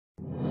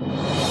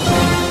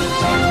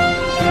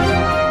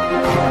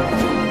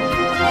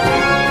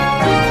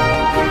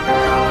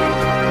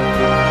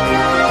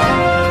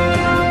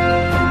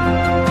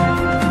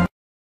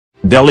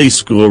Delhi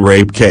school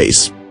rape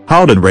case,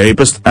 how did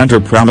rapist enter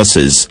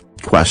premises,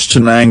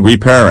 question angry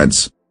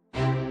parents.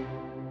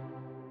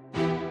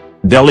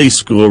 Delhi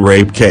school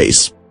rape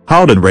case,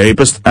 how did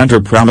rapist enter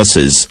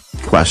premises,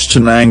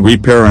 question angry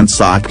parents.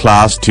 A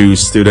class 2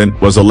 student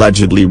was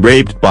allegedly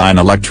raped by an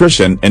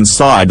electrician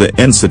inside the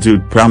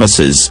institute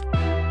premises.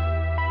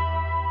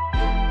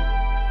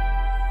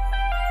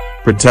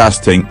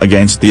 Protesting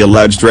against the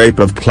alleged rape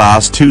of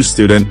class 2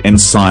 student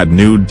inside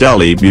New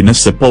Delhi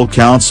Municipal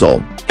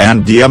Council,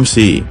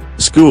 NDMC,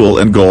 school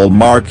in Gold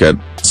Market,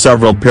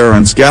 several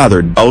parents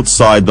gathered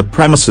outside the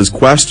premises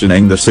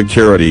questioning the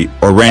security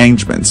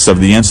arrangements of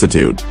the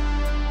institute.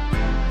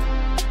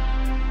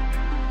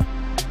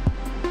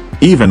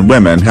 Even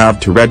women have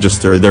to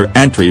register their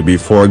entry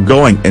before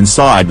going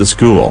inside the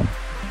school.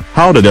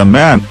 How did a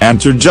man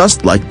enter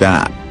just like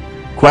that?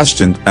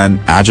 Questioned an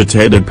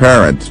agitated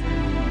parent.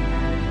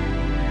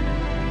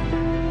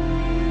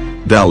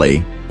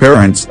 Delhi,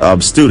 parents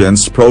of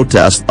students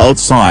protest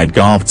outside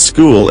Golf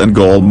School in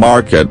Gold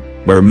Market,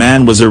 where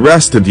man was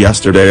arrested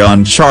yesterday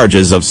on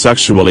charges of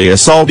sexually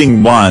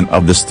assaulting one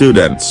of the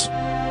students.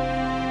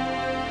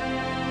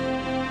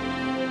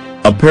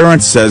 A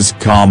parent says,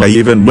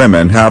 even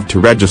women have to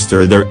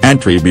register their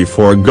entry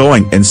before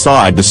going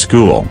inside the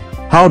school.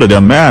 How did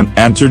a man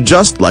enter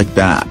just like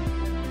that?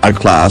 A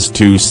class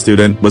 2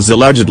 student was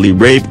allegedly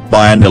raped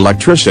by an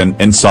electrician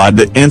inside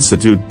the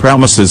institute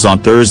premises on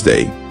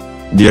Thursday.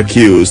 The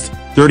accused,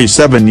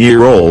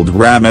 37-year-old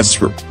Ramesh,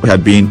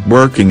 had been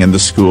working in the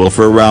school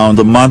for around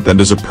a month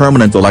and is a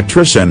permanent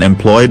electrician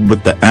employed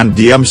with the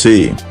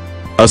NDMC.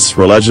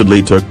 Usra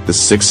allegedly took the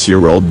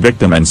 6-year-old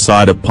victim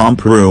inside a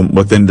pump room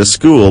within the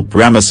school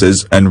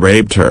premises and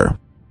raped her.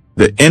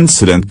 The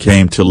incident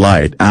came to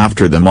light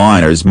after the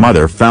minor's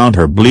mother found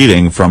her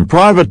bleeding from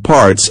private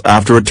parts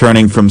after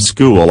returning from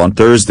school on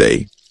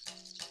Thursday.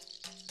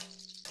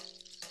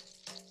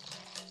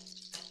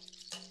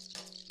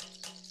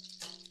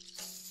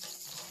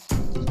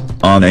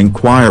 On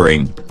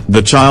inquiring,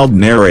 the child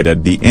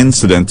narrated the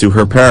incident to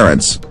her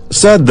parents,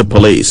 said the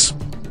police.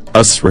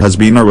 Usra has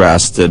been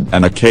arrested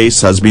and a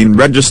case has been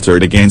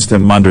registered against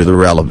him under the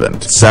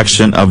relevant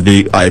section of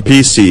the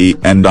IPC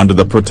and under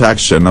the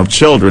Protection of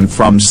Children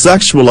from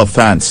Sexual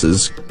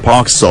Offences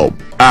 (POCSO)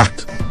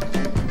 Act.